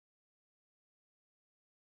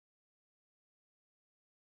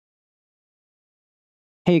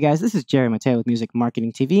Hey guys, this is Jerry Mateo with Music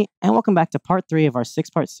Marketing TV, and welcome back to part 3 of our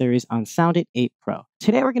 6-part series on Sound It 8 Pro.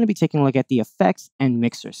 Today we're going to be taking a look at the effects and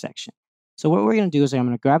mixer section. So what we're going to do is I'm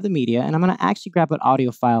going to grab the media, and I'm going to actually grab an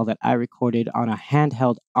audio file that I recorded on a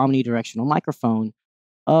handheld omnidirectional microphone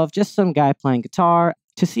of just some guy playing guitar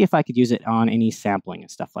to see if I could use it on any sampling and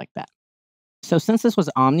stuff like that. So since this was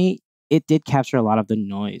omni, it did capture a lot of the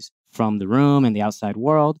noise from the room and the outside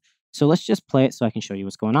world. So let's just play it so I can show you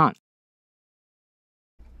what's going on.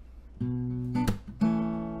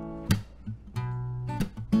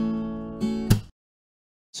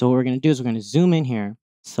 So what we're going to do is we're going to zoom in here,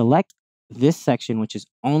 select this section, which is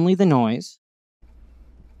only the noise.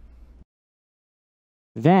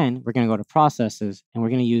 Then we're going to go to processes and we're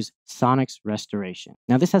going to use Sonics Restoration.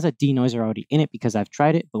 Now this has a denoiser already in it because I've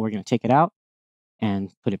tried it, but we're going to take it out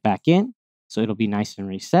and put it back in. So it'll be nice and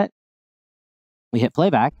reset. We hit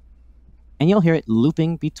playback and you'll hear it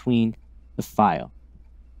looping between the file.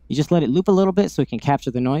 You just let it loop a little bit so it can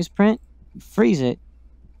capture the noise print, freeze it,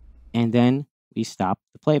 and then we stop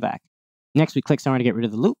the playback. Next, we click somewhere to get rid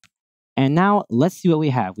of the loop. And now let's see what we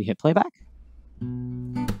have. We hit playback.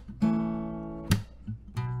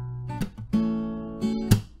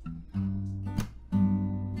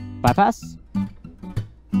 Bypass.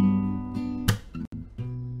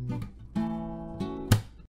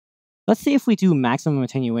 Let's see if we do maximum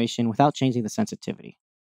attenuation without changing the sensitivity.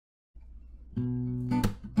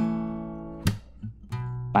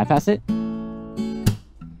 Bypass it.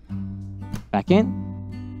 Back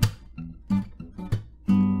in.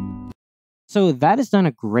 So that has done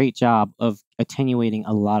a great job of attenuating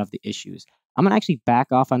a lot of the issues. I'm going to actually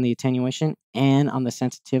back off on the attenuation and on the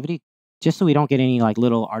sensitivity just so we don't get any like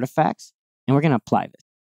little artifacts. And we're going to apply this.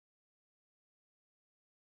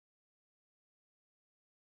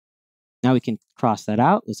 Now we can cross that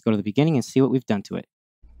out. Let's go to the beginning and see what we've done to it.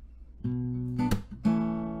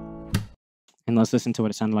 And let's listen to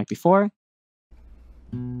what it sounded like before.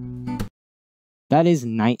 That is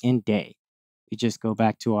night and day. We just go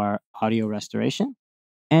back to our audio restoration.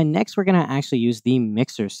 And next, we're going to actually use the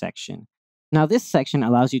mixer section. Now, this section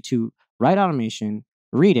allows you to write automation,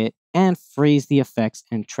 read it, and freeze the effects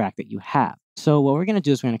and track that you have. So what we're going to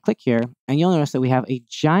do is we're going to click here, and you'll notice that we have a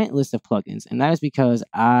giant list of plugins. And that is because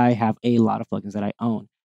I have a lot of plugins that I own.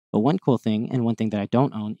 But one cool thing, and one thing that I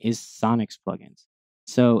don't own, is Sonics plugins.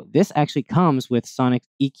 So this actually comes with Sonic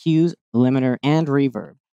EQs, limiter, and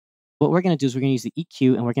reverb. What we're going to do is we're going to use the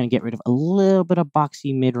EQ and we're going to get rid of a little bit of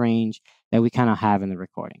boxy mid-range that we kind of have in the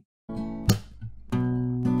recording.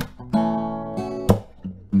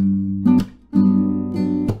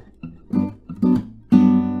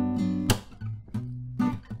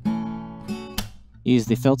 Use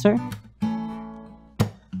the filter.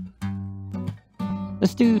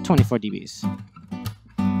 Let's do 24 dBs.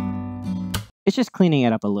 It's just cleaning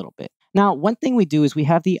it up a little bit. Now, one thing we do is we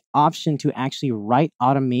have the option to actually write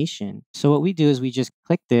automation. So what we do is we just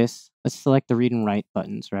click this. Let's select the read and write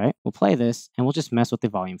buttons, right? We'll play this and we'll just mess with the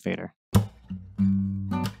volume fader.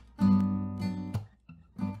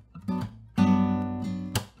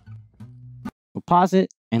 We'll pause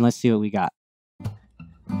it and let's see what we got.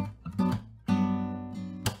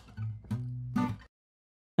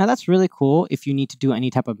 Now that's really cool if you need to do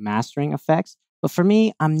any type of mastering effects. But for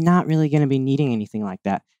me, I'm not really going to be needing anything like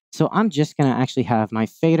that. So I'm just going to actually have my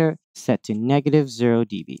fader set to -0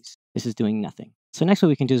 dBs. This is doing nothing. So next what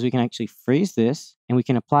we can do is we can actually freeze this and we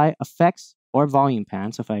can apply effects or volume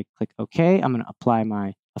pan. So if I click OK, I'm going to apply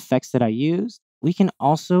my effects that I used. We can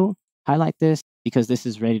also highlight this because this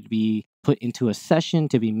is ready to be put into a session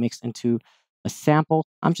to be mixed into a sample.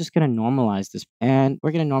 I'm just going to normalize this and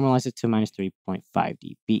we're going to normalize it to -3.5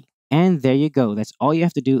 dB. And there you go. That's all you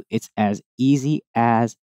have to do. It's as easy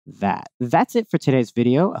as that. That's it for today's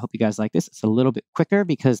video. I hope you guys like this. It's a little bit quicker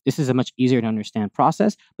because this is a much easier to understand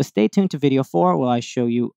process. But stay tuned to video 4 where I show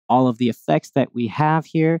you all of the effects that we have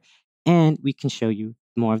here. And we can show you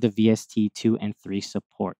more of the VST 2 and 3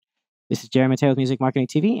 support. This is Jerry Mateo with Music Marketing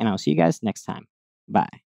TV, and I'll see you guys next time.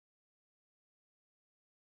 Bye.